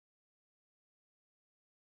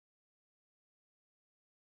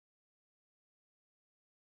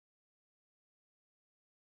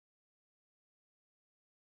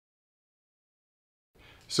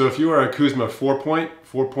So if you are a Kuzma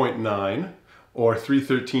 4.9 or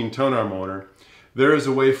 313 tonearm owner, there is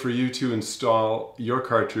a way for you to install your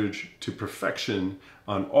cartridge to perfection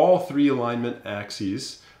on all three alignment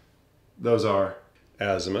axes. Those are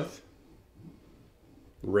azimuth,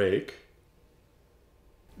 rake,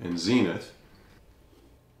 and zenith,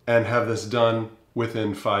 and have this done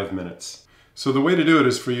within 5 minutes. So the way to do it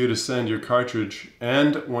is for you to send your cartridge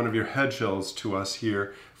and one of your headshells to us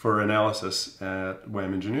here for analysis at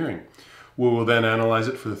WAM Engineering. We will then analyze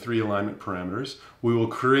it for the three alignment parameters. We will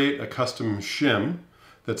create a custom shim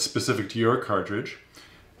that's specific to your cartridge,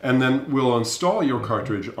 and then we'll install your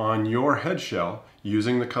cartridge on your headshell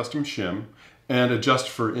using the custom shim and adjust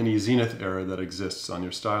for any zenith error that exists on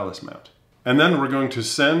your stylus mount. And then we're going to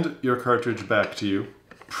send your cartridge back to you,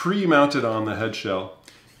 pre-mounted on the headshell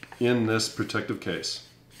in this protective case.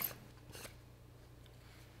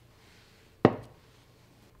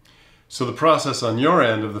 So the process on your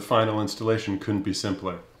end of the final installation couldn't be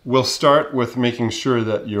simpler. We'll start with making sure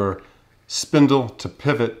that your spindle to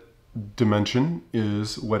pivot dimension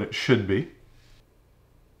is what it should be.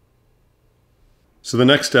 So the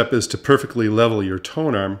next step is to perfectly level your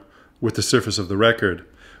tonearm with the surface of the record.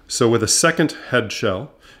 So with a second head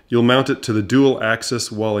shell, you'll mount it to the dual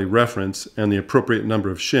axis Wally reference and the appropriate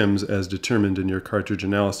number of shims as determined in your cartridge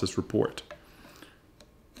analysis report.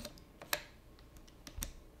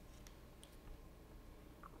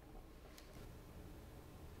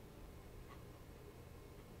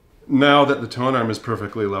 Now that the tonearm is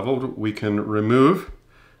perfectly leveled, we can remove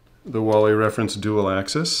the Wally reference dual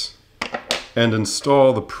axis and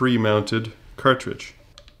install the pre-mounted cartridge.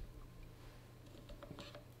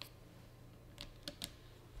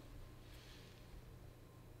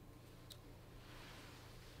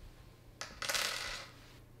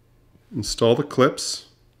 Install the clips.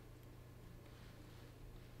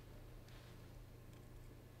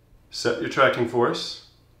 Set your tracking force.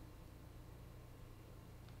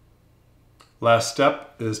 Last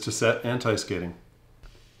step is to set anti-skating.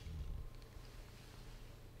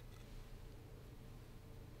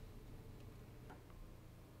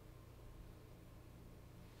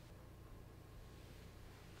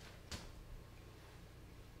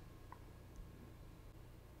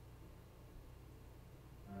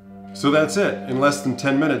 So that's it. In less than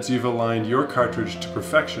 10 minutes, you've aligned your cartridge to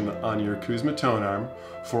perfection on your Kuzma tonearm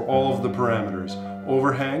for all of the parameters: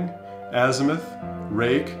 overhang, azimuth,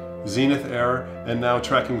 rake, zenith error, and now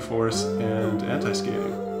tracking force and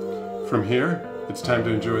anti-skating. From here, it's time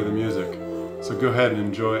to enjoy the music. So go ahead and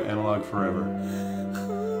enjoy Analog Forever.